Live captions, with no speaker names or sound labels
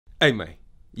Hey man,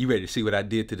 you ready to see what I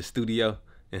did to the studio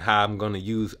and how I'm gonna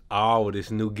use all of this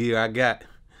new gear I got?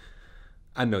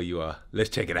 I know you are.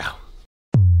 Let's check it out.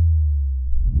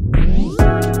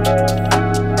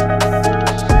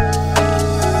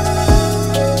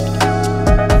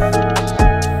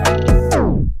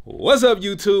 What's up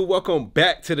YouTube? Welcome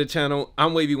back to the channel.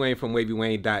 I'm Wavy Wayne from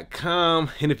Wayne.wav,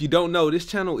 and if you don't know, this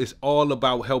channel is all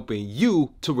about helping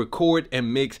you to record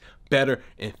and mix better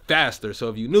and faster. So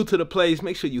if you're new to the place,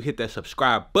 make sure you hit that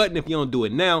subscribe button. If you don't do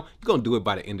it now, you're gonna do it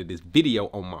by the end of this video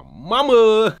on my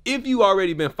mama. If you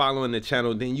already been following the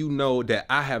channel, then you know that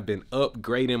I have been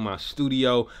upgrading my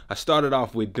studio. I started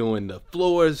off with doing the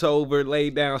floors over,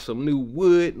 laid down some new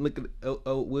wood. Look at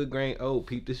the wood grain. Oh,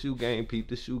 peep the shoe game, peep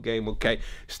the shoe game. Okay,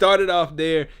 started off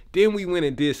there. Then we went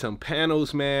and did some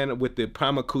panels, man, with the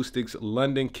Primacoustic's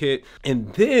London kit.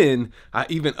 And then I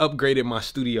even upgraded my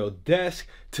studio desk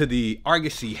to the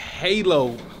Argosy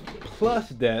Halo Plus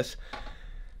desk.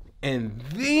 And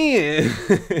then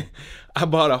I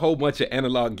bought a whole bunch of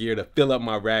analog gear to fill up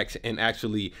my racks and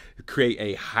actually create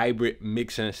a hybrid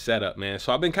mixing setup, man.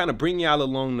 So I've been kind of bringing y'all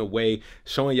along the way,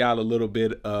 showing y'all a little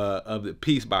bit of the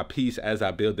piece by piece as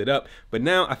I build it up. But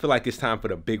now I feel like it's time for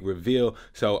the big reveal.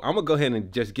 So I'm gonna go ahead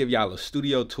and just give y'all a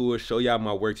studio tour, show y'all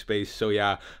my workspace, show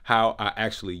y'all how I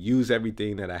actually use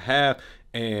everything that I have.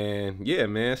 And yeah,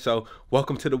 man, so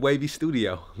welcome to the Wavy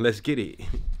studio. Let's get it.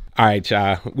 All right,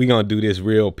 y'all, we gonna do this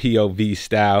real POV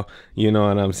style, you know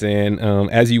what I'm saying?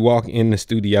 As you walk in the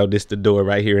studio, this the door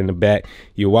right here in the back.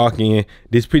 You walk in,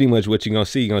 this pretty much what you're gonna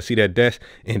see. You're gonna see that desk,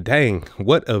 and dang,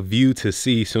 what a view to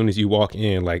see as soon as you walk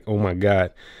in. Like, oh my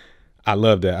God, I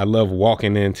love that. I love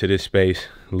walking into this space,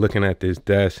 looking at this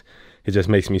desk. It just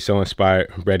makes me so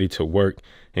inspired, ready to work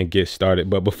and get started.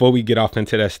 But before we get off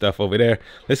into that stuff over there,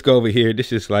 let's go over here.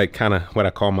 This is like kind of what I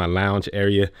call my lounge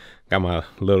area. Got my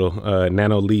little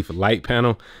nano leaf light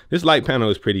panel. This light panel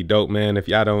is pretty dope, man. If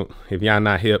y'all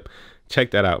not hip,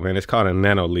 check that out, man. It's called a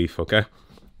nano leaf, okay?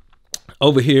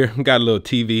 Over here, we got a little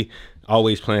TV,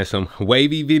 always playing some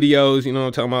Wavy videos, you know what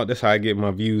I'm talking about? That's how I get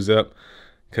my views up,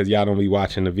 because y'all don't be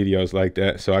watching the videos like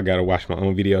that, so I gotta watch my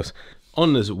own videos.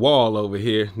 On this wall over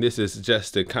here, this is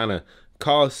just to kind of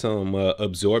cause some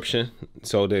absorption,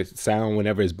 so the sound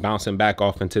whenever it's bouncing back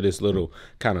off into this little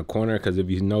kind of corner, because if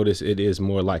you notice, it is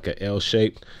more like a L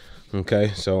shape. Okay,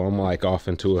 so I'm like off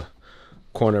into a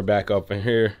corner back up in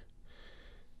here,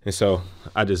 and so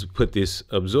I just put these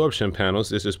absorption panels.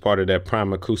 This is part of that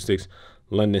Primacoustic's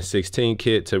London 16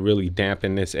 kit to really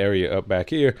dampen this area up back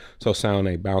here so sound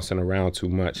ain't bouncing around too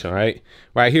much. All right,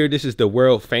 right here, this is the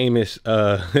world famous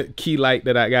key light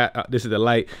that I got. This is the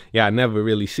light, yeah, I never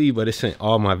really see, but it's in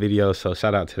all my videos, so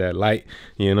shout out to that light,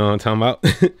 you know what I'm talking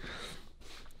about.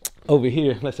 Over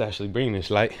here, let's actually bring this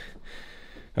light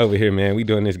over here, man. We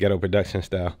doing this ghetto production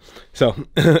style. So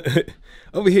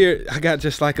over here I got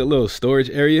just like a little storage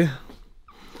area.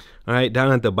 All right,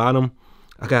 down at the bottom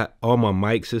I got all my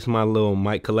mics. This is my little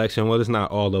mic collection. Well, it's not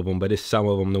all of them, but it's some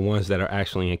of them, the ones that are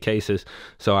actually in cases.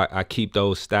 So I keep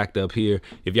those stacked up here.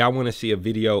 If y'all want to see a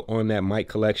video on that mic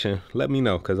collection, let me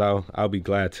know, because I'll be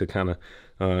glad to kind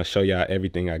of show y'all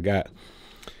everything I got.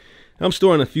 I'm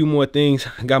storing a few more things.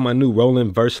 I got my new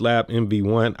Roland VERSELAB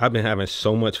MV1. I've been having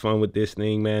so much fun with this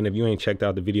thing, man. If you ain't checked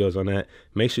out the videos on that,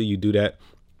 make sure you do that.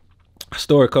 I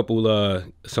store a couple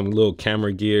some little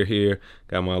camera gear here.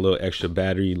 Got my little extra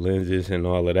battery, lenses, and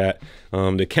all of that.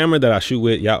 The camera that I shoot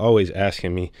with, y'all always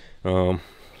asking me.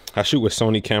 I shoot with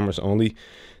Sony cameras only.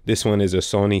 This one is a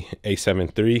Sony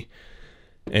A7 III,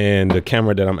 and the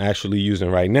camera that I'm actually using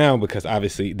right now, because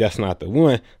obviously that's not the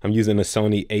one, I'm using a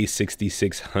Sony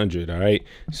A6600. All right,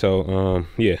 so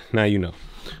yeah, now you know.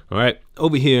 All right,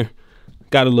 over here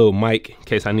got a little mic in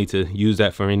case I need to use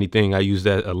that for anything. I use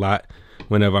that a lot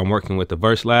whenever I'm working with the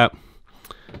VERSELAB.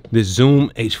 This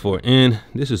Zoom H4n,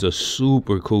 this is a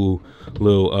super cool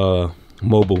little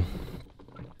mobile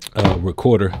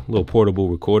recorder, little portable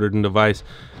recording device.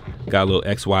 Got a little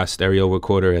XY stereo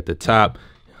recorder at the top.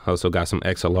 Also got some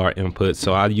XLR inputs,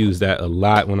 so I use that a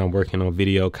lot when I'm working on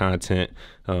video content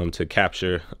to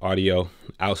capture audio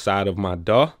outside of my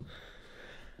DAW.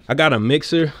 I got a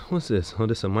mixer. What's this? Oh,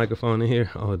 this is a microphone in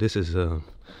here. Oh, this is let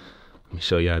me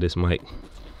show y'all this mic.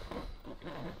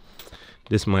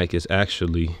 This mic is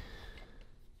actually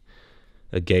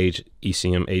a Gauge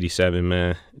ECM 87,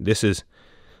 man. This is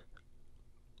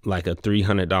like a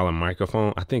 $300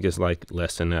 microphone. I think it's like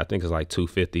less than that. I think it's like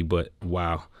 $250, but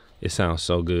wow, it sounds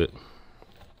so good.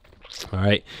 All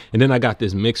right, and then I got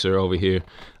this mixer over here.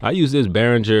 I use this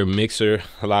Behringer mixer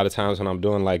a lot of times when I'm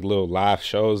doing like little live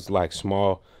shows, like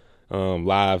small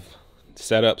live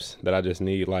setups that I just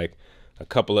need like a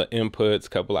couple of inputs,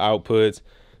 couple of outputs,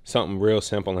 something real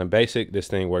simple and basic, this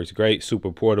thing works great,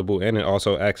 super portable, and it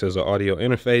also acts as an audio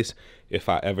interface if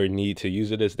I ever need to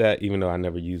use it as that, even though I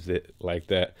never used it like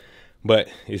that. But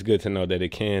it's good to know that it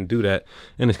can do that,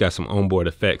 and it's got some onboard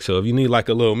effects. So if you need like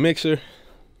a little mixer,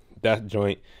 that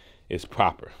joint is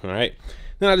proper. All right,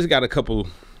 then I just got a couple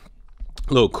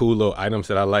little cool little items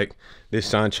that I like. This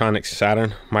Soundtronics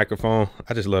Saturn microphone,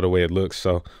 I just love the way it looks,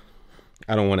 so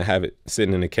I don't want to have it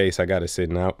sitting in the case. I got it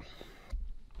sitting out.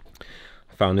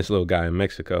 I found this little guy in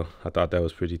Mexico. I thought that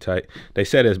was pretty tight. They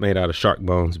said it's made out of shark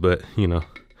bones, but you know,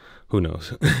 who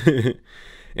knows.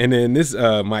 And then this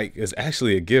mic is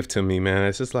actually a gift to me, man.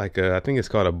 It's just like I think it's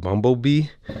called a Bumblebee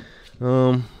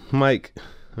mic,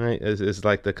 right? It's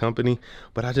like the company,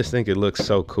 but I just think it looks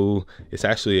so cool. It's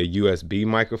actually a USB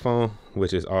microphone,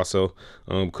 which is also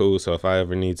cool. So if I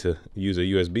ever need to use a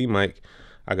USB mic,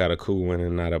 I got a cool one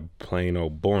and not a plain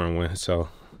old boring one. So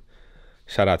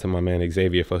shout out to my man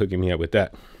Xavier for hooking me up with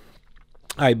that.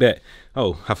 I bet.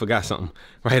 Oh, I forgot something.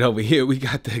 Right over here, we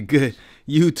got the good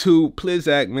YouTube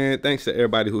Plizac, man. Thanks to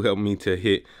everybody who helped me to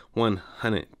hit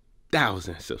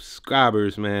 100,000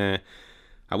 subscribers, man.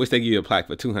 I wish they give you a plaque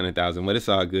for 200,000, but it's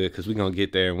all good because we're going to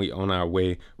get there and we on our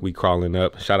way. We crawling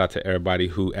up. Shout out to everybody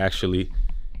who actually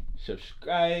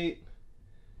subscribe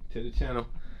to the channel.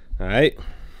 All right.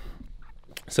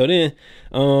 So then,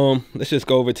 let's just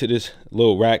go over to this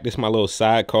little rack. This is my little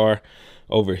sidecar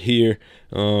over here.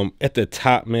 At the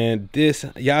top, man, this,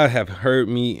 y'all have heard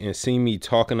me and seen me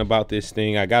talking about this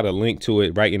thing. I got a link to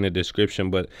it right in the description,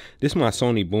 but this is my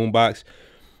Sony boombox.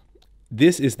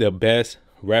 This is the best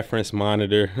reference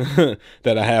monitor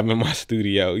that I have in my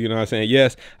studio. You know what I'm saying?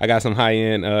 Yes, I got some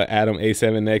high-end Atom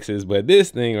A7Xs, but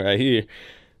this thing right here,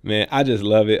 man, I just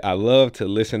love it. I love to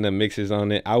listen to mixes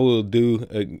on it. I'll do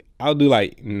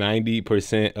like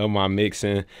 90% of my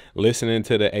mixing listening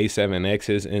to the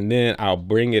A7Xs, and then I'll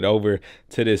bring it over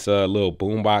to this little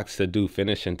boombox to do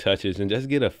finishing touches and just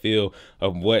get a feel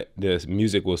of what this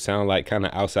music will sound like kind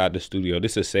of outside the studio.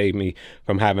 This will save me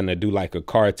from having to do like a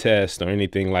car test or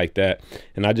anything like that.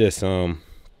 And I just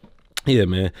yeah,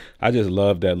 man, I just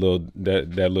love that little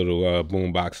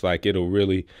boombox. Like, it'll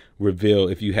really reveal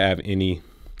if you have any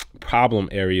problem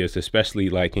areas, especially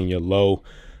like in your low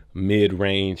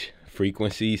mid-range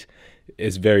frequencies.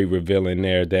 It's very revealing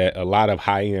there that a lot of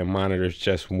high-end monitors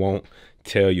just won't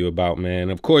tell you about, man.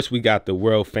 Of course, we got the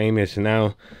world famous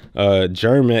now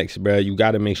Germ-X, bro. You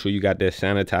got to make sure you got that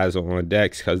sanitizer on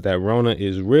decks because that Rona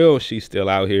is real. She's still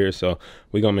out here, so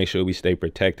we're gonna make sure we stay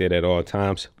protected at all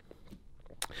times.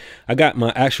 I got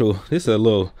my actual, this is a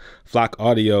little Flock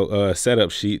Audio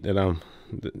setup sheet that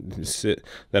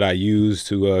I use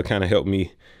to kind of help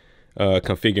me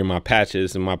configure my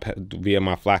patches and via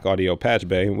my Flock Audio patch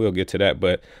bay. We'll get to that,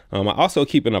 but I also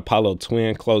keep an Apollo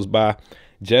Twin close by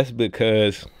just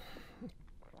because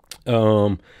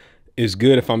it's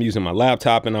good if I'm using my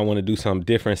laptop and I want to do something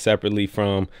different separately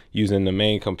from using the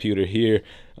main computer here.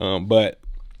 But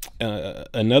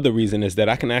another reason is that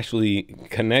I can actually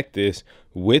connect this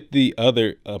with the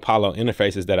other Apollo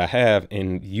interfaces that I have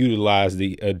and utilize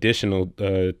the additional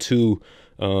two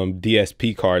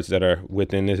DSP cards that are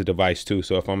within this device too.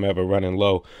 So if I'm ever running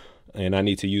low and I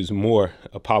need to use more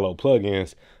Apollo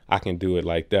plugins, I can do it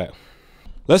like that.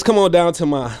 Let's come on down to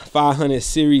my 500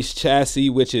 series chassis,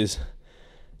 which is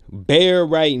bare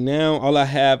right now. All I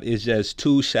have is just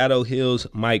two Shadow Hills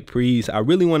mic pre's. I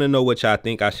really want to know what y'all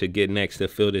think I should get next to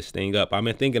fill this thing up. I've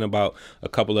been thinking about a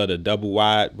couple of the double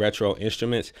wide retro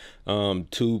instruments,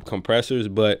 tube compressors,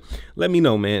 but let me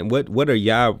know, man, what are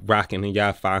y'all rocking in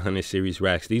y'all 500 series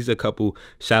racks? These are a couple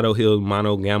Shadow Hills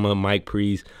mono gamma mic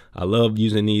pre's. I love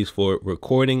using these for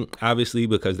recording, obviously,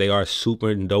 because they are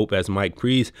super dope as mic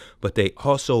pre's, but they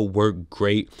also work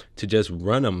great to just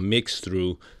run a mix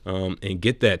through and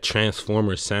get that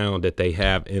transformer sound that they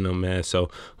have in them, man. So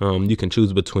you can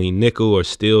choose between nickel or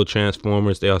steel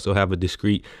transformers. They also have a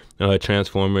discrete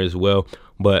transformer as well,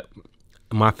 but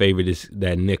my favorite is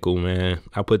that nickel, man.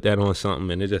 I put that on something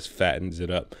and it just fattens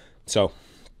it up. So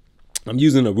I'm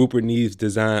using a Rupert Neves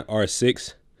Design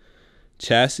R6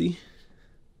 chassis.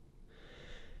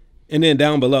 And then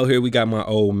down below here, we got my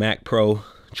old Mac Pro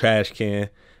trash can.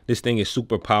 This thing is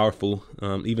super powerful,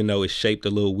 even though it's shaped a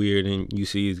little weird. And you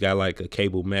see it's got like a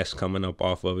cable mesh coming up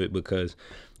off of it because,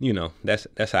 you know,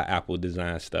 that's how Apple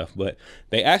designs stuff. But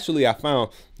they actually, I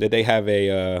found that they have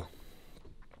a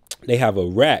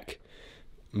rack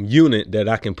unit that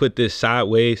I can put this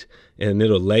sideways and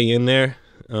it'll lay in there.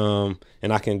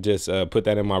 And I can just put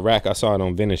that in my rack. I saw it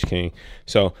on Vintage King,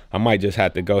 so I might just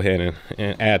have to go ahead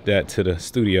and add that to the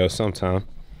studio sometime.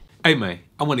 Hey man,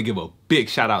 I want to give a big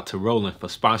shout out to Roland for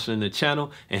sponsoring the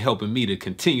channel and helping me to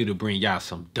continue to bring y'all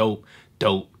some dope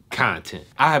content.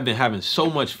 I have been having so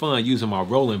much fun using my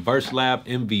Roland VERSELAB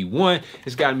MV1.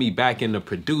 It's gotten me back into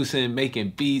producing,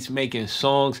 making beats, making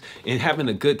songs, and having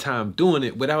a good time doing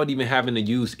it without even having to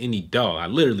use any DAW. I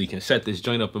literally can set this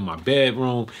joint up in my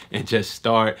bedroom and just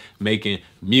start making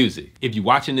music. If you're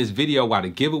watching this video while the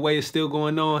giveaway is still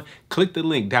going on, click the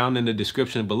link down in the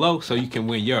description below so you can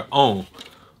win your own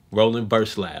Roland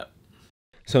VERSELAB.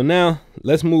 So now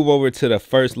let's move over to the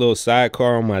first little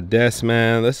sidecar on my desk,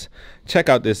 man. Let's check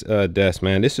out this desk,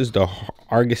 man. This is the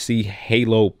Argosy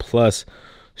Halo Plus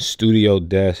studio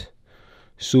desk.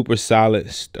 Super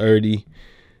solid, sturdy.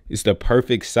 It's the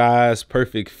perfect size,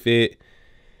 perfect fit.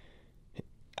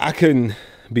 I couldn't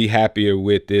be happier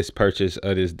with this purchase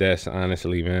of this desk,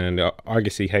 honestly, man. The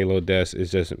Argosy Halo desk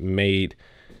is just made,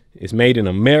 it's made in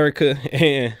America,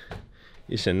 and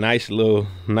it's a nice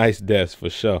desk for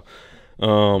sure.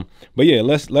 But yeah,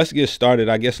 let's get started.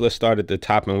 I guess let's start at the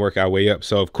top and work our way up.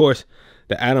 So of course,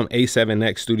 the Atom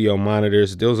A7X studio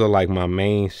monitors, those are like my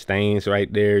main stains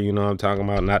right there. You know what I'm talking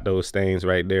about? Not those stains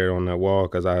right there on the wall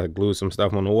because I glued some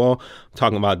stuff on the wall. I'm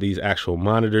talking about these actual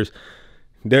monitors.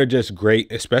 They're just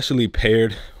great, especially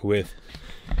paired with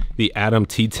the Atom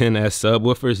T10S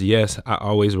subwoofers. Yes, I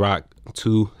always rock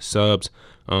 2 subs.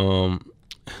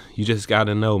 You just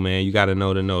gotta know, man. You gotta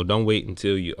know to know. Don't wait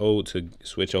until you're old to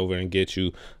switch over and get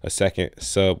you a second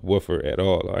subwoofer at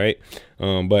all right?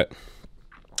 But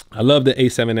I love the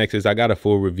A7Xs. I got a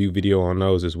full review video on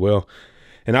those as well.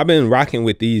 And I've been rocking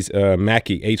with these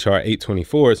Mackie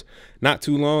HR824s not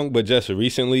too long, but just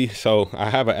recently. So I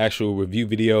have an actual review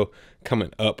video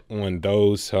coming up on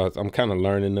those. So I'm kind of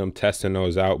learning them, testing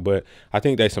those out. But I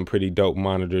think they're some pretty dope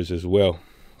monitors as well.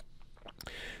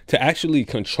 To actually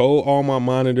control all my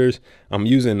monitors, I'm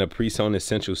using the PreSonus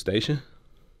Central Station.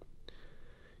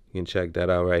 You can check that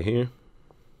out right here.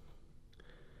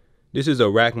 This is a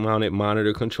rack mounted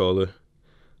monitor controller.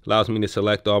 Allows me to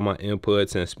select all my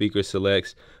inputs and speaker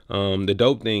selects. The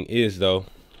dope thing is though,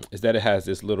 is that it has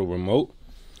this little remote.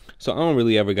 So I don't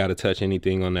really ever got to touch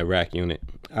anything on that rack unit.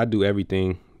 I do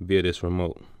everything via this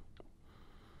remote.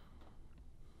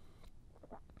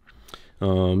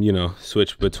 You know,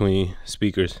 switch between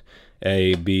speakers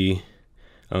A, B.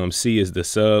 C is the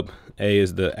sub, A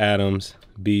is the Atoms,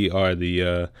 B are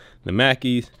the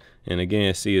Mackies, and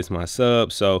again C is my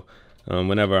sub. So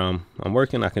whenever I'm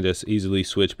working, I can just easily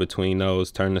switch between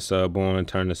those, turn the sub on,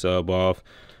 turn the sub off,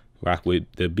 rock with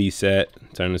the B set,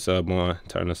 turn the sub on,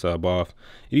 turn the sub off.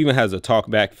 It even has a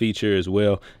talkback feature as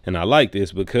well, and I like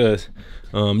this because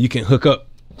you can hook up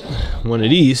one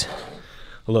of these,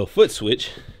 a little foot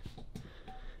switch,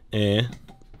 and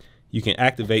you can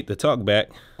activate the talkback.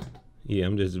 Yeah,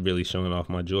 I'm just really showing off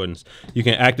my Jordans. You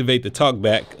can activate the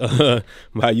talkback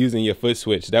by using your foot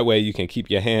switch. That way you can keep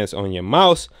your hands on your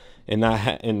mouse and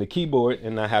not in the keyboard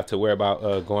and not have to worry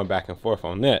about going back and forth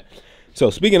on that. So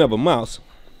speaking of a mouse,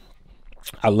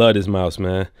 I love this mouse,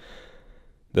 man.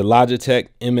 The Logitech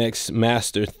MX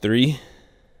Master 3.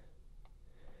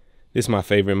 This is my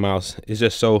favorite mouse. It's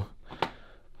just so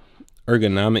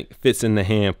ergonomic, fits in the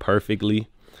hand perfectly.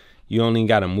 You only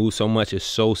got to move so much. It's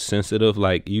so sensitive.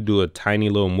 Like you do a tiny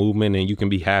little movement and you can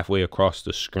be halfway across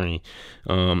the screen.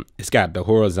 It's got the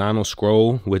horizontal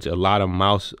scroll, which a lot of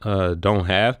mouse don't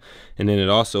have. And then it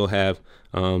also have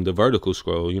the vertical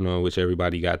scroll, you know, which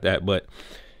everybody got that. But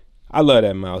I love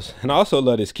that mouse. And I also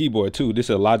love this keyboard too. This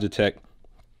is a Logitech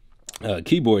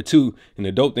keyboard too. And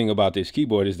the dope thing about this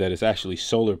keyboard is that it's actually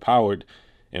solar powered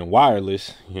and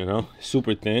wireless, you know,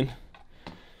 super thin.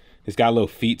 It's got little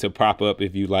feet to prop up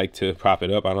if you like to prop it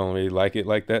up. I don't really like it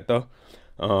like that though.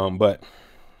 But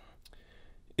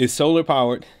it's solar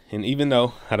powered. And even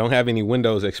though I don't have any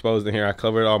windows exposed in here, I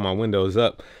covered all my windows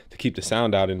up to keep the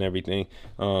sound out and everything.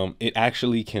 It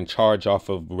actually can charge off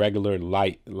of regular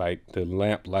light, like the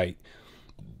lamp light.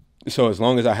 So as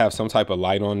long as I have some type of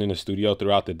light on in the studio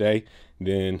throughout the day,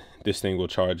 then this thing will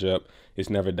charge up. It's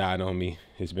never died on me.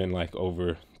 It's been like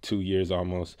over 2 years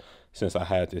almost since I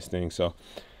had this thing. So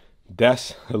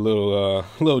that's a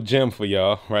little gem for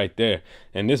y'all right there.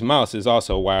 And this mouse is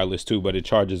also wireless too, but it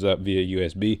charges up via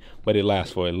USB, but it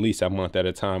lasts for at least a month at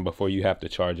a time before you have to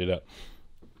charge it up.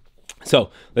 So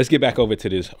let's get back over to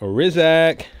this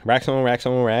Rizak, racks on racks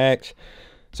on racks.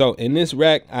 So in this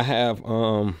rack I have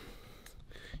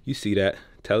you see that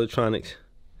Teletronics,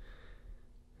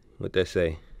 what that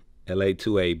say,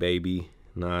 LA2A baby.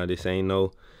 Nah, this ain't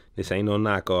no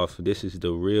knockoff. This is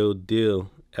the real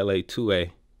deal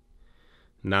LA2A.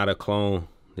 Not a clone.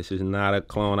 This is not a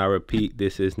clone. I repeat,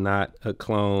 this is not a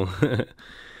clone. All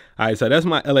right, so that's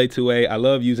my LA2A. I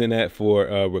love using that for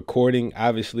recording,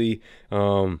 obviously,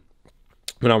 when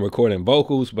I'm recording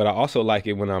vocals, but I also like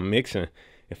it when I'm mixing.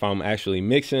 if I'm actually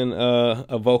mixing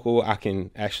a vocal, I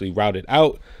can actually route it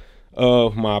out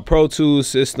of my Pro Tools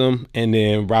system and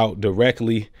then route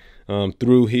directly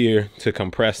through here to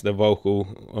compress the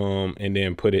vocal and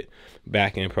then put it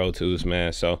back in Pro Tools,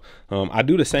 man. So I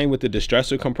do the same with the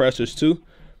distressor compressors too.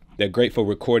 They're great for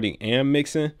recording and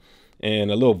mixing.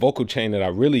 And a little vocal chain that I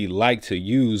really like to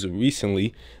use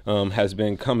recently has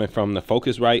been coming from the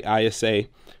Focusrite ISA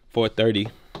 430.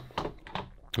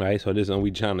 All right, so this is,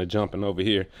 we trying to jumping over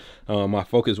here. My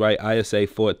Focusrite ISA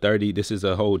 430. This is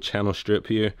a whole channel strip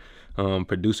here,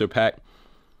 producer pack.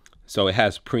 So it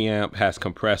has preamp, has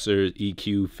compressors,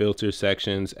 EQ, filter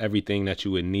sections, everything that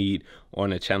you would need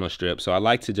on a channel strip. So I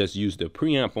like to just use the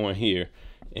preamp on here,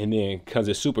 and then because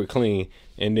it's super clean,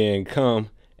 and then come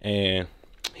and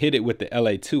hit it with the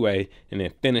LA2A and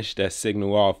then finish that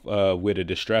signal off with a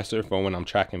distressor for when I'm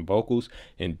tracking vocals,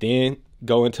 and then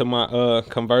go into my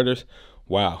converters.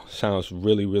 Wow, sounds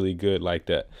really, really good like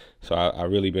that. So I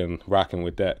really been rocking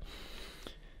with that.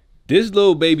 This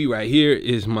little baby right here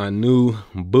is my new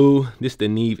boo. This is the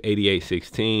Neve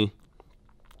 8816.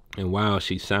 And wow,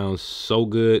 she sounds so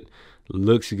good,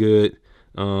 looks good.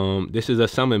 This is a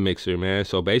summon mixer, man.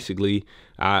 So basically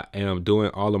I am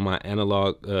doing all of my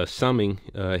analog summing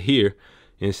here.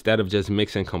 Instead of just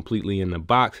mixing completely in the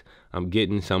box, I'm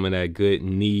getting some of that good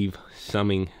Neve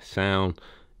summing sound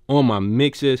on my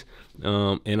mixes.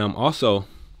 And I'm also,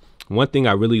 one thing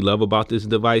I really love about this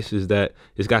device is that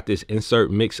it's got this insert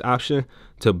mix option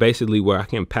to basically where I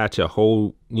can patch a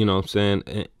whole, you know what I'm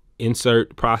saying,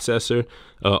 insert processor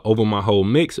over my whole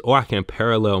mix, or I can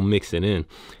parallel mix it in.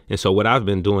 And so what I've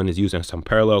been doing is using some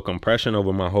parallel compression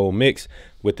over my whole mix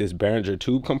with this Behringer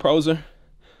tube composer.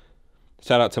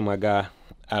 Shout out to my guy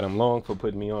Adam Long for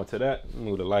putting me onto that.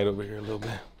 Move the light over here a little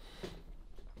bit.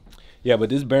 Yeah, but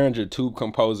this Behringer tube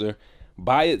composer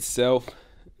by itself,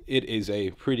 it is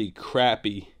a pretty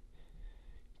crappy,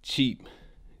 cheap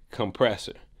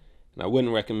compressor. And I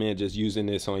wouldn't recommend just using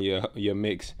this on your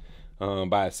mix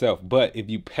by itself. But if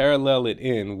you parallel it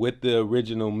in with the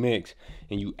original mix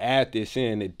and you add this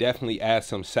in, it definitely adds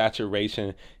some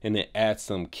saturation and it adds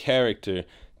some character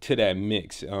to that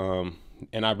mix.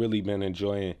 And I've really been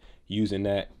enjoying using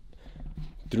that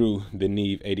through the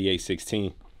Neve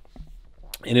 8816.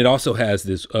 And it also has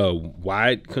this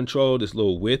wide control, this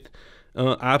little width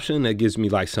option that gives me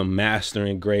like some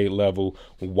mastering grade level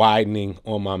widening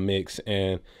on my mix.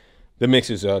 And the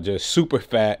mixes are just super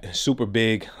fat, super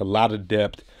big, a lot of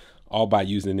depth, all by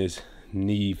using this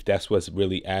Neve. That's what's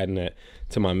really adding that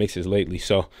to my mixes lately.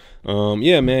 So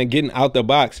yeah, man, getting out the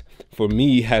box for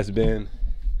me has been,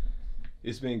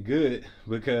 it's been good,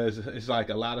 because it's like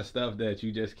a lot of stuff that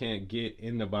you just can't get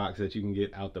in the box that you can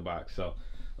get out the box. So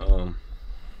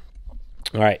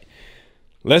all right,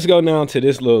 let's go down to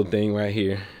this little thing right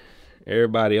here.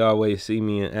 Everybody always see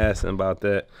me and asking about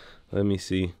that. Let me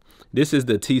see. This is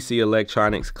the TC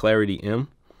Electronics Clarity M.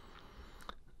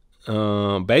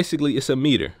 Basically, it's a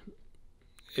meter.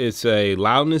 It's a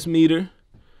loudness meter.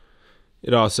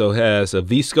 It also has a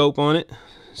V-scope on it,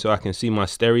 so I can see my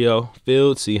stereo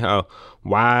field, see how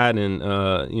wide and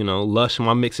you know, lush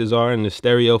my mixes are in the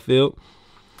stereo field.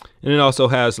 And it also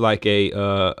has like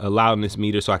a loudness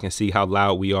meter, so I can see how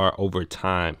loud we are over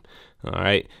time. All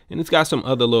right, and it's got some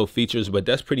other little features, but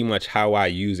that's pretty much how I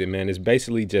use it, man. It's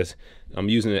basically just, I'm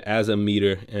using it as a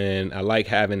meter, and I like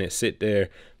having it sit there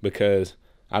because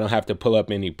I don't have to pull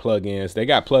up any plugins. They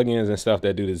got plugins and stuff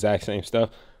that do the exact same stuff,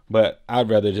 but I'd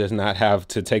rather just not have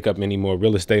to take up any more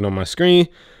real estate on my screen,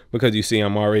 because you see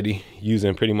I'm already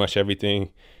using pretty much everything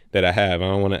that I have. I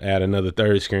don't want to add another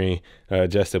third screen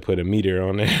just to put a meter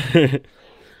on there.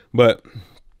 But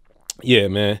yeah,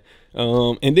 man.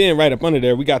 And then right up under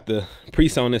there, we got the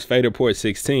PreSonus Fader Port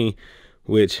 16,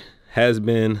 which has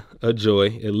been a joy.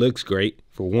 It looks great,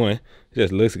 for one. It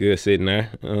just looks good sitting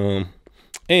there.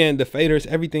 And the faders,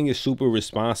 everything is super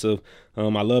responsive. I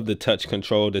love the touch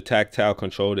control, the tactile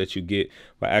control that you get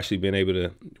by actually being able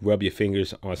to rub your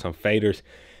fingers on some faders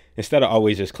instead of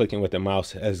always just clicking with the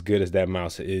mouse, as good as that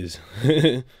mouse is.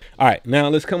 All right, now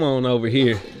let's come on over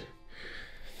here.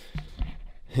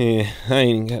 Yeah, I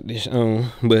ain't got this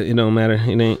on, but it don't matter.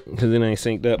 It ain't, because it ain't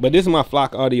synced up. But this is my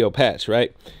Flock Audio patch,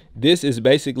 right? This is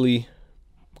basically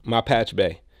my patch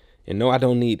bay. And no, I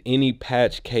don't need any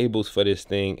patch cables for this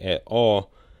thing at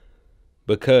all,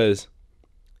 because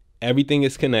everything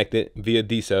is connected via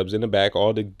D-subs in the back.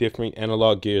 All the different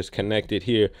analog gears connected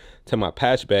here to my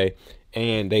patch bay.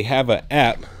 And they have an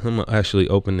app. I'm gonna actually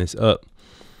open this up.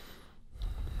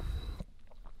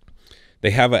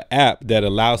 They have an app that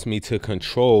allows me to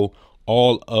control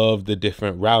all of the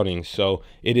different routings. So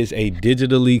it is a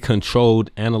digitally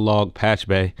controlled analog patch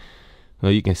bay.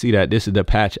 Well, you can see that this is the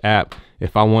patch app.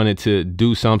 If I wanted to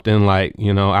do something like,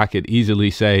 you know, I could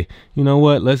easily say, you know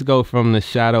what, let's go from the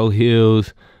Shadow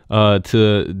Hills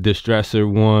to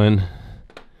Distressor 1,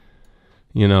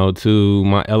 you know, to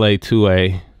my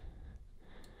LA2A,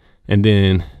 and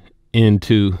then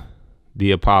into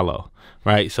the Apollo,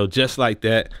 right? So just like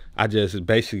that, I just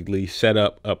basically set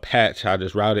up a patch. I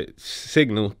just routed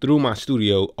signal through my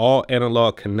studio, all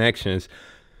analog connections,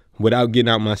 without getting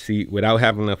out my seat, without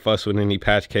having to fuss with any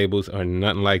patch cables or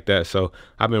nothing like that. So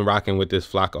I've been rocking with this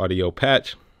Flock Audio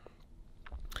patch,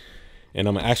 and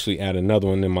I'm gonna actually add another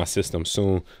one in my system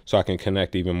soon so I can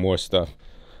connect even more stuff.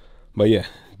 But yeah,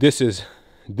 this is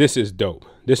dope.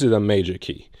 This is a major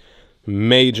key,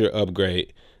 major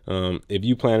upgrade. If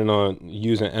you planning on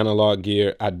using analog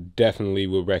gear, I definitely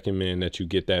would recommend that you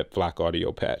get that Flock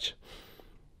Audio patch.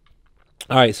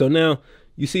 All right, so now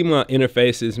you see my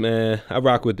interfaces, man. I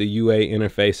rock with the UA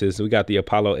interfaces. We got the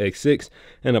Apollo X6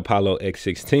 and Apollo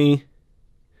X16.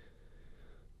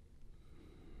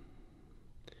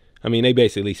 I mean, they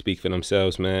basically speak for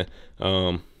themselves, man.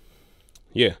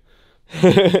 Yeah.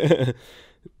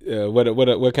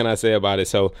 What can I say about it?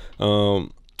 So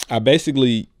I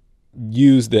basically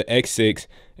use the X6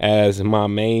 as my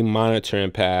main monitoring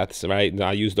paths, right?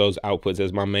 I use those outputs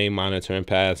as my main monitoring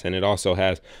paths, and it also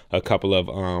has a couple of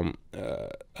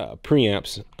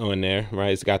preamps on there,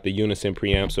 right? It's got the unison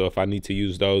preamp, so if I need to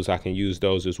use those, I can use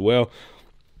those as well.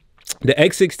 The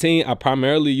X16, I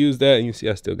primarily use that, and you see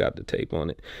I still got the tape on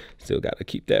it. Still got to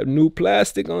keep that new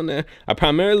plastic on there. I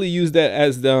primarily use that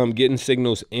as getting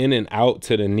signals in and out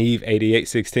to the Neve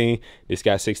 8816. This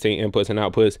got 16 inputs and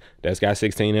outputs. That's got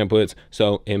 16 inputs.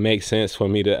 So it makes sense for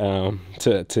me to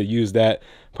use that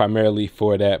primarily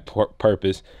for that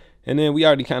purpose. And then we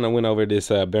already kind of went over this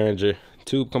Behringer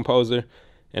tube composer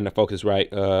and the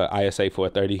Focusrite ISA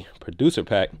 430 producer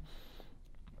pack.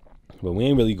 But we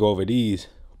ain't really go over these.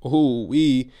 Ooh,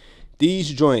 these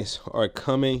joints are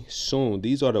coming soon.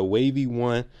 These are the Wavy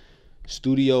 1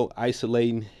 studio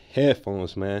isolating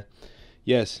headphones, man.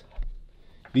 Yes,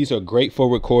 these are great for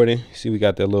recording. See, we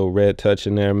got that little red touch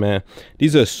in there, man.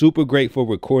 These are super great for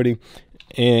recording,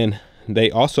 and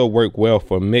they also work well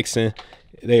for mixing.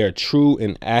 They are true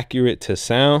and accurate to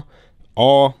sound,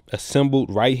 all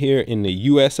assembled right here in the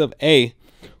US of A.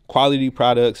 Quality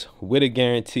products with a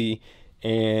guarantee.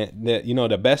 And that, you know,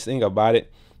 the best thing about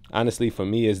it, honestly, for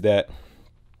me, is that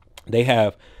they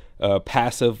have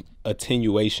passive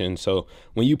attenuation. So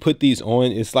when you put these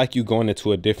on, it's like you going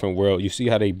into a different world. You see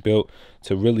how they built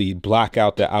to really block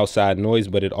out the outside noise,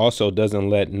 but it also doesn't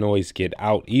let noise get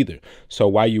out either. So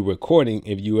while you're recording,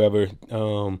 if you ever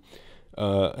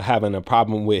having a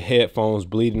problem with headphones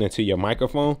bleeding into your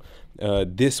microphone,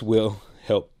 this will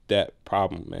help that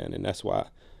problem, man. And that's why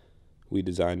we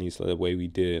designed these the way we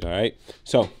did. All right,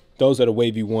 so those are the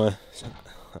Wavy 1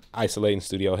 isolating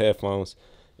studio headphones,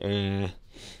 and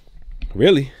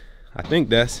really I think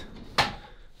that's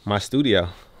my studio.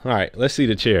 All right, let's see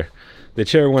the chair. The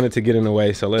chair wanted to get in the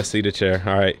way, so let's see the chair.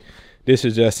 All right, this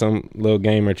is just some little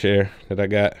gamer chair that I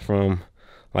got from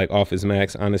like Office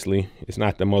Max. Honestly, it's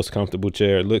not the most comfortable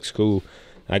chair. It looks cool.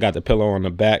 I got the pillow on the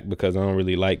back because I don't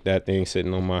really like that thing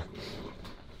sitting on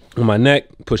my neck,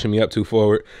 pushing me up too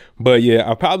forward. But yeah,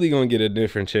 I'm probably gonna get a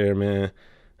different chair, man,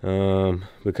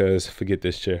 because forget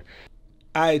this chair.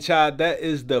 All right, y'all, that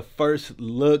is the first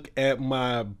look at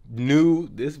my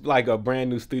this is like a brand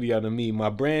new studio to me. My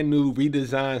brand new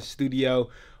redesigned studio,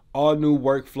 all new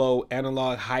workflow,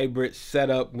 analog hybrid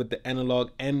setup with the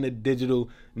analog and the digital,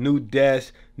 new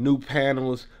desk, new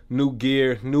panels, new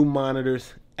gear, new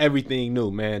monitors, everything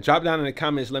new, man. Drop down in the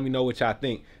comments, let me know what y'all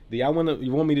think. Do y'all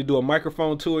you want me to do a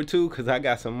microphone tour too? Because I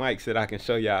got some mics that I can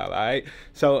show y'all. All right,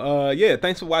 so yeah,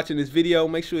 thanks for watching this video.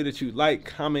 Make sure that you like,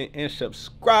 comment, and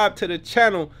subscribe to the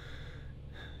channel.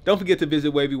 Don't forget to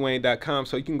visit wavywayne.com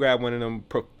so you can grab one of them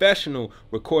professional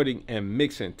recording and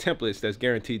mixing templates that's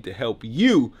guaranteed to help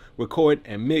you record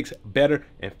and mix better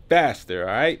and faster.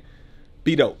 All right,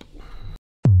 be dope.